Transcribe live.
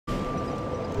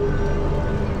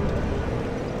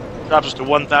Drops us to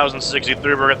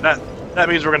 1,063. That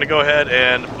means we're going to go ahead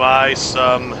and buy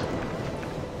some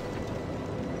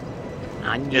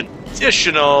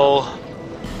additional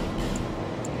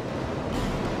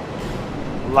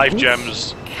life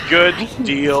gems. Good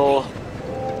deal.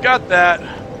 Got that.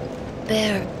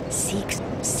 Bear, seek,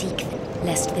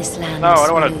 lest this land. No, I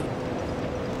don't want to.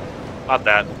 Not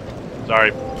that.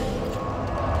 Sorry.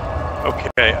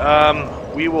 Okay.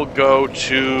 We will go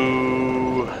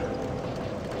to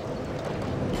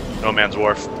No Man's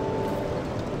Wharf.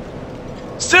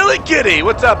 Silly Kitty,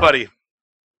 what's up, buddy?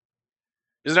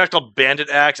 Is it actually called Bandit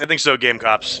Axe? I think so, Game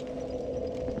Cops.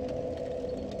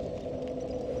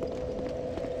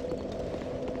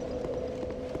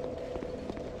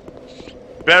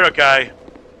 Barakai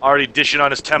already dishing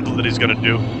on his temple that he's gonna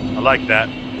do. I like that.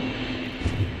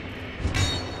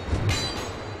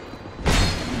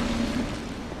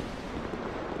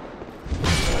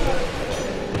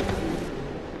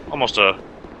 Almost a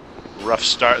rough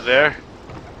start there.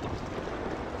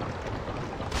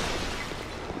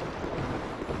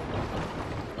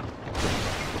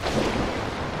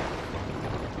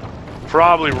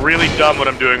 Probably really dumb what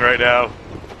I'm doing right now.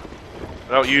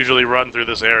 I don't usually run through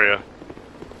this area.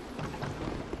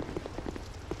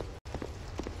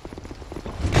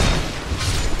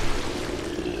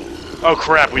 Oh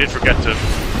crap, we did forget to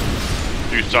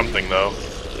do something though.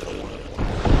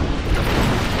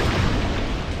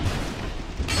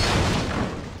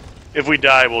 If we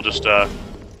die, we'll just, Yo,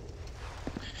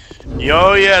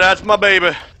 yeah, that's my baby.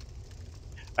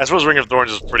 I suppose Ring of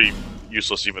Thorns is pretty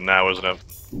useless even now, isn't it?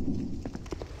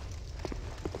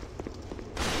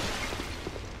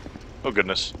 Oh,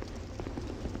 goodness.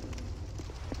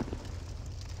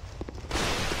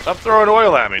 Stop throwing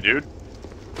oil at me, dude.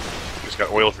 Just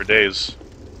got oil for days.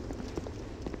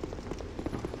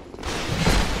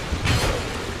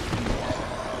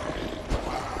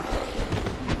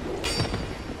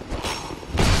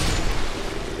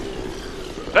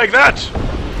 Take that!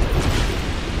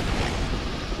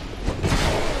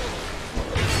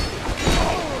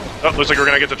 Oh, looks like we're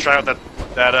gonna get to try out that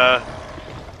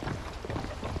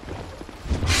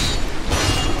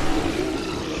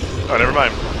Oh, never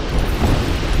mind.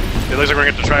 It looks like we're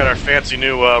gonna get to try out our fancy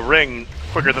new ring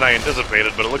quicker than I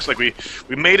anticipated, but it looks like we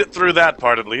made it through that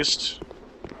part at least.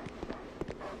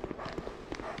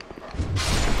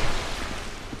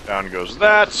 Down goes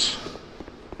that.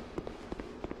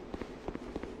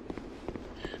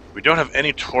 We don't have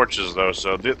any torches, though,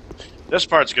 so this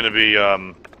part's going to be,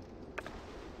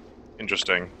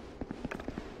 interesting.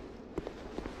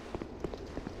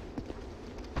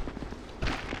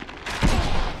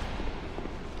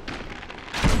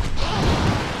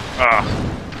 Ah.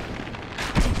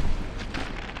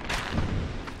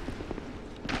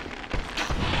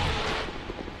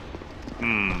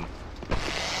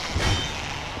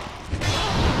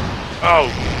 Oh,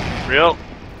 real?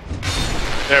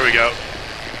 There we go.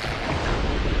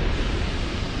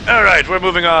 Alright, we're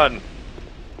moving on.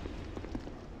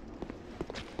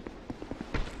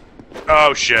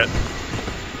 Oh, shit.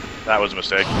 That was a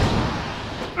mistake.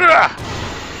 Ah!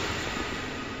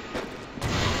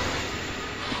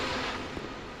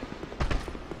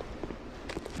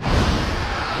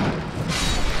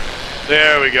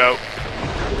 There we go.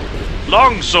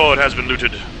 Longsword has been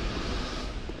looted.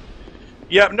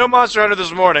 Yep, no Monster Hunter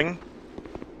this morning.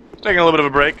 Taking a little bit of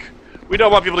a break. We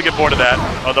don't want people to get bored of that,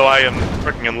 although I am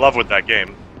freaking in love with that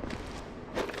game.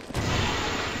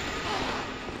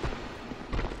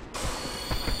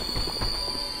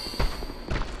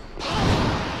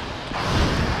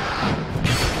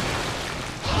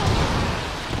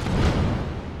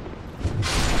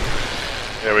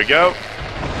 There we go.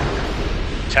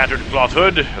 Tattered cloth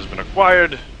hood has been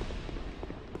acquired.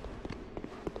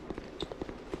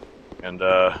 And,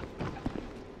 I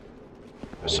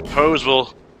suppose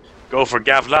we'll go for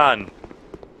Gavlan.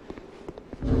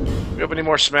 Do we have any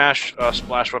more splash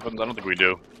weapons? I don't think we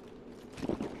do.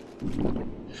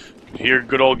 Hear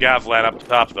good old Gavlan up the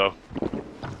top, though.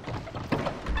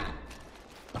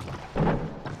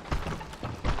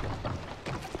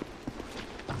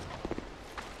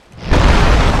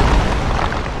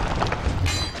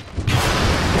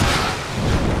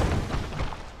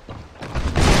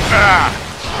 Ah!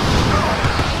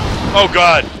 Oh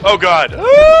god! Oh god!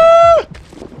 Ah!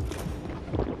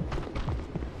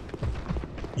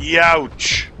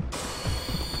 Youch!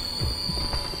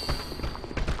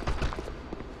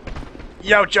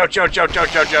 Youch, ouch, ouch, ouch,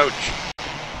 ouch, ouch, ouch!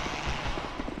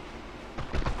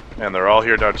 And they're all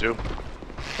here now too.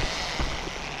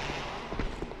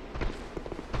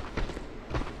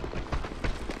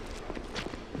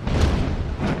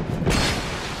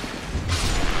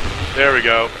 There we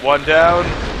go. One down.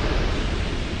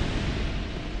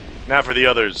 Now for the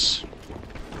others.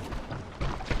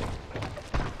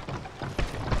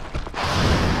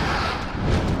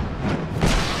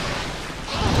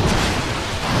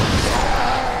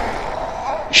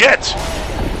 Shit!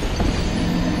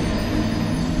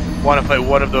 Want to fight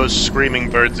one of those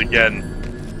screaming birds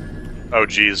again. Oh,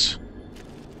 jeez.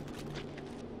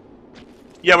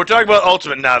 Yeah, we're talking about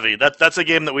Ultimate Navi. That's a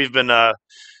game that we've been on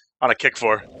a kick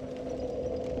for.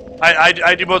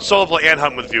 I do both solo play and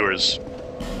hunt with viewers.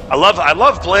 I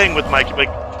love playing with my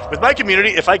community.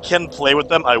 If I can play with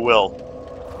them, I will.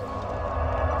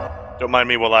 Don't mind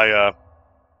me while I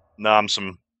nom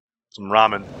some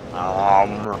ramen.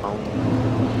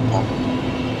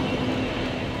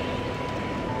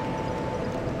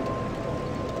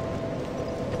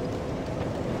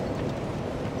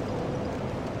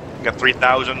 Got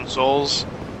 3,000 souls.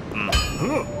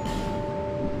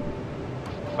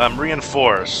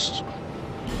 Reinforced.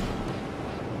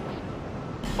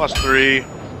 +3.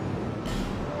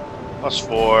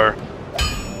 +4.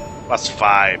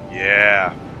 +5.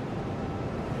 Yeah.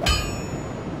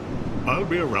 I'll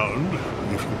be around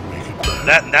if you make it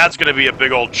back. That's gonna be a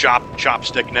big old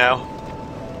chopstick now.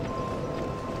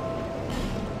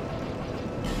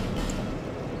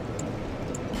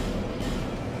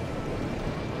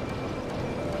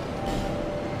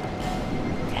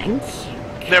 Thank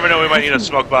you. Never know, we might need a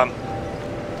smoke bomb.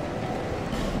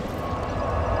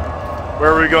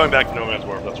 Where are we going? Back to No Man's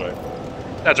Wharf, that's right.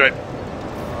 That's right.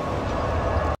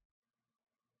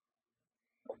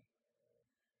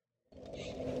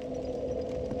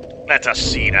 Let us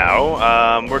see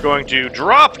now. We're going to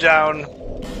drop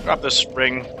this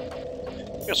spring.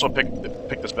 Guess we'll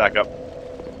pick this back up.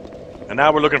 And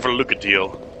now we're looking for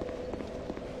Lucatiel.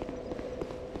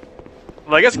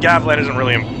 Well, I guess Gavlan isn't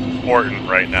really important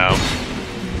right now.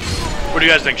 What do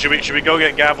you guys think? Should we go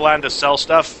get Gavlan to sell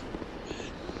stuff?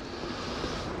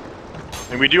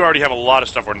 I mean, we do already have a lot of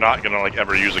stuff we're not gonna like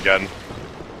ever use again.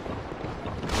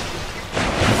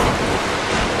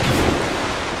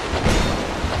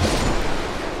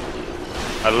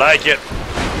 I like it.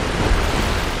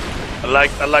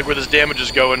 I like where this damage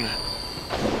is going.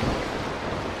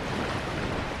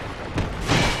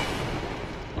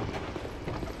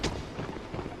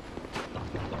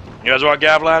 You guys want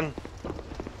Gavlan?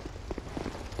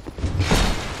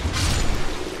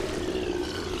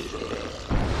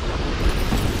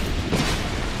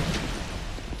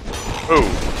 Ooh.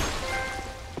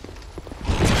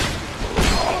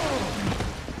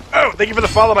 Oh, thank you for the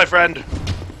follow, my friend.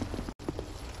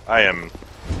 I am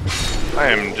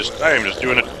just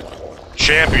doing a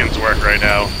champion's work right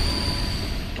now.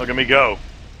 Look at me go.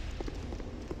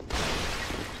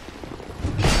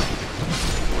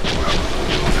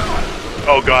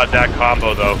 Oh god, that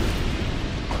combo though.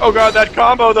 Oh god, that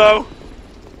combo though.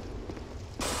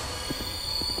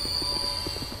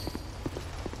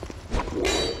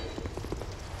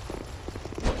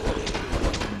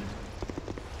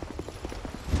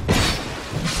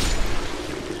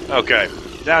 Okay,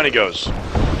 down he goes.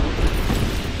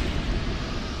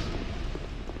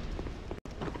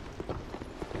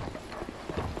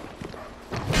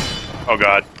 Oh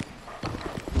god.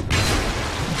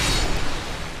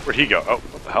 Where'd he go? Oh,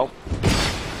 what the hell?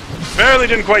 Barely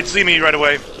didn't quite see me right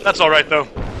away. That's alright though.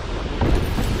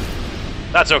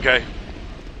 That's okay.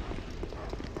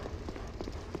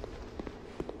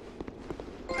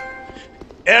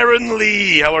 Aaron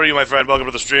Lee! How are you, my friend? Welcome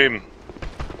to the stream.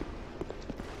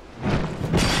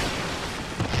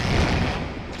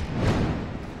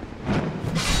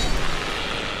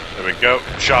 There we go.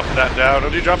 Chop that down. Oh,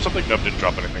 did you drop something? Nope, didn't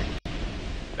drop anything.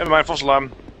 Never mind, false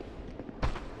alarm.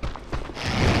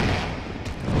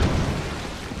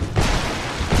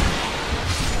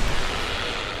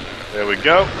 There we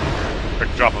go.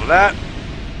 Quick drop of that.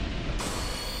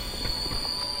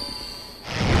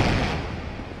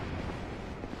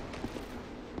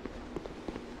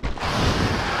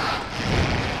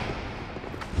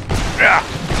 Yeah,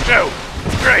 2,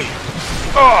 3.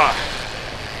 Oh!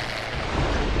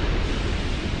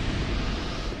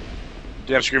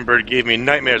 Damn Scream Bird gave me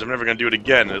nightmares. I'm never gonna do it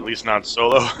again, at least not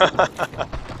solo.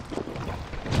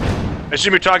 I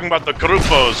should be talking about the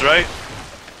Karupos, right?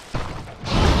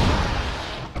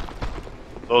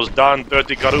 Those darn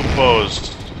dirty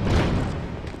Karupos.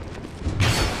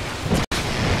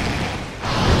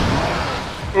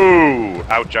 Ooh!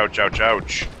 Ouch, ouch, ouch,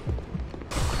 ouch.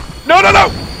 No, no, no!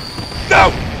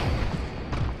 No!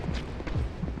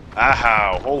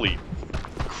 Ow, holy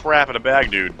crap in a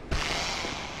bag, dude.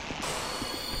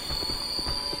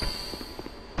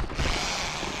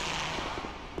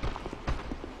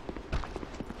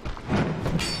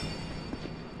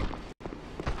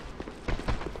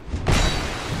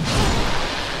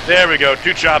 There we go.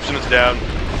 2 chops and it's down.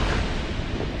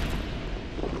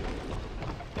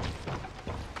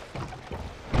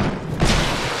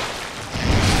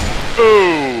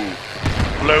 Ooh.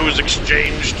 Blows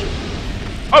exchanged.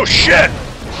 Oh, shit!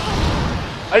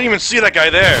 I didn't even see that guy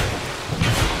there.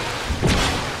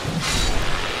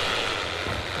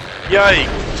 Yikes.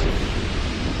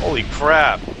 Holy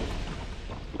crap.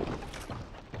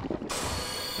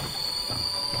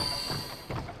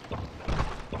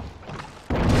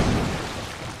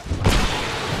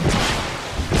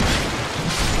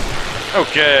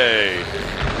 Okay.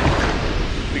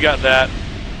 We got that.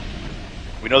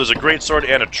 We know there's a greatsword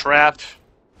and a trap.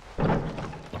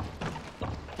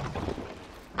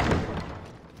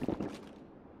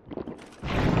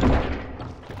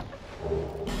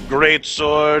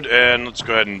 Greatsword, and let's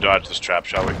go ahead and dodge this trap,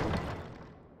 shall we?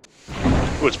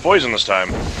 Ooh, it's poison this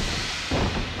time.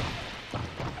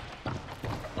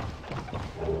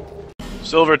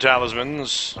 Silver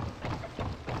talismans.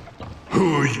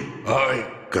 Who are you?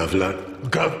 Gavlan.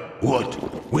 What?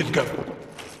 With Gavlan.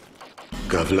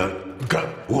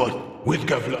 Gavlan. What? With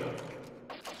Gavlan.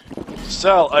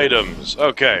 Sell items.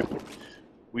 Okay.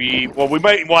 We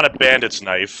might want a bandit's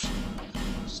knife.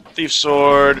 Thief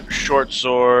sword, short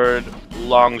sword,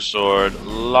 long sword,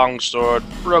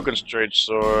 broken straight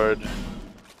sword.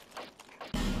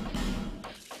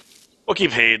 We'll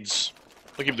keep Hades.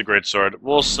 We'll keep the great sword.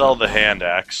 We'll sell the hand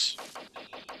axe.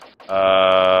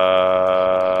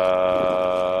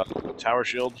 Tower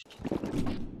shield.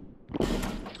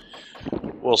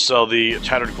 We'll sell the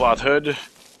tattered cloth hood,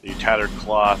 the tattered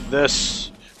cloth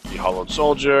this, the hollowed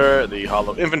soldier, the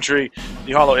hollow infantry,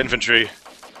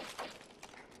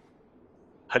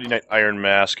 Heady Knight Iron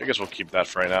Mask. I guess we'll keep that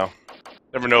for right now.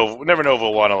 Never know if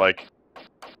we'll want to, like,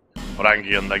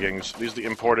 Orangian leggings. These are the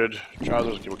imported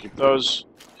trousers. Okay, we'll keep those.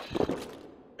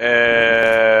 And...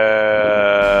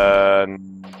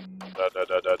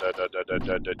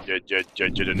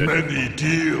 Many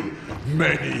deal,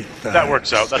 many thanks. That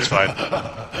works out. That's fine.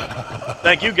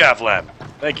 Thank you, Gavlan.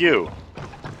 Thank you.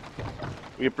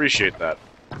 We appreciate that.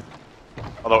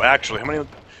 Although, actually, how many?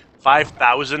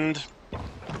 5,000?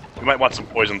 We might want some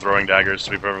poison throwing daggers,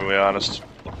 to be perfectly honest.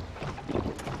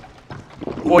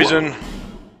 Poison.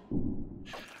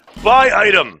 Buy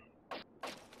item!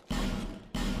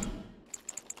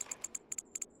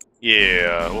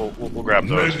 Yeah, we'll grab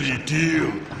those. Many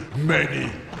deal,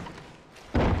 many.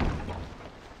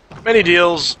 Many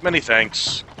deals, many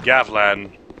thanks.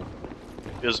 Gavlan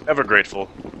is ever grateful.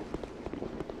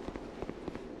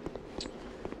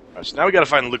 Alright, so now we gotta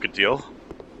find Lucatiel.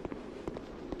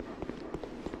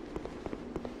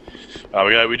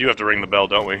 We do have to ring the bell,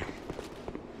 don't we?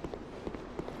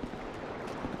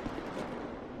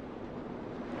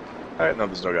 Alright, no,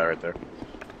 there's no guy right there.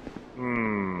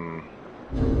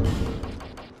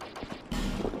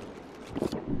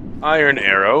 Iron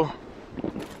arrow.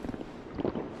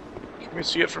 Can we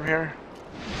see it from here?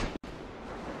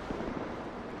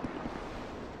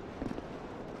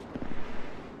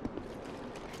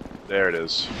 There it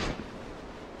is.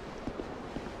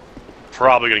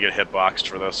 Probably gonna get hitboxed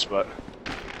for this, but...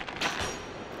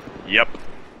 Yep.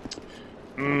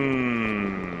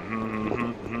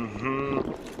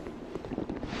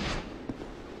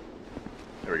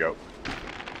 There we go.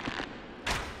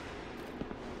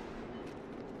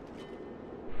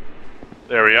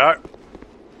 There we are.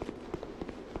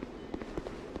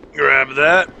 Grab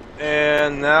that.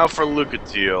 And now for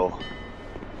Lucatiel.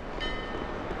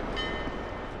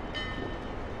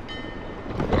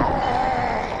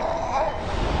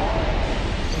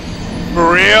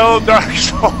 For real, Dark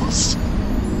Souls?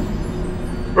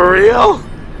 For real?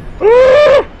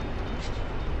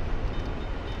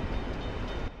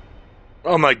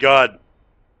 Oh my god.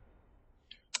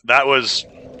 That was...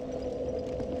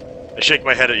 I shake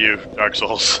my head at you, Dark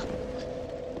Souls.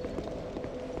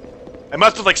 I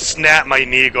must have, like, snapped my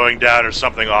knee going down or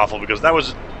something awful, because that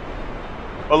was...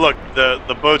 Oh look,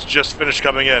 the boat's just finished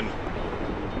coming in.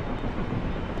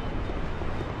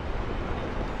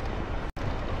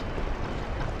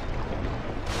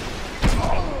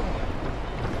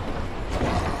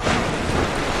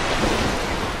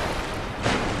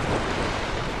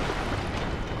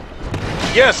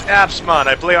 Yes, Appsmon,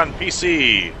 I play on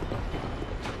PC.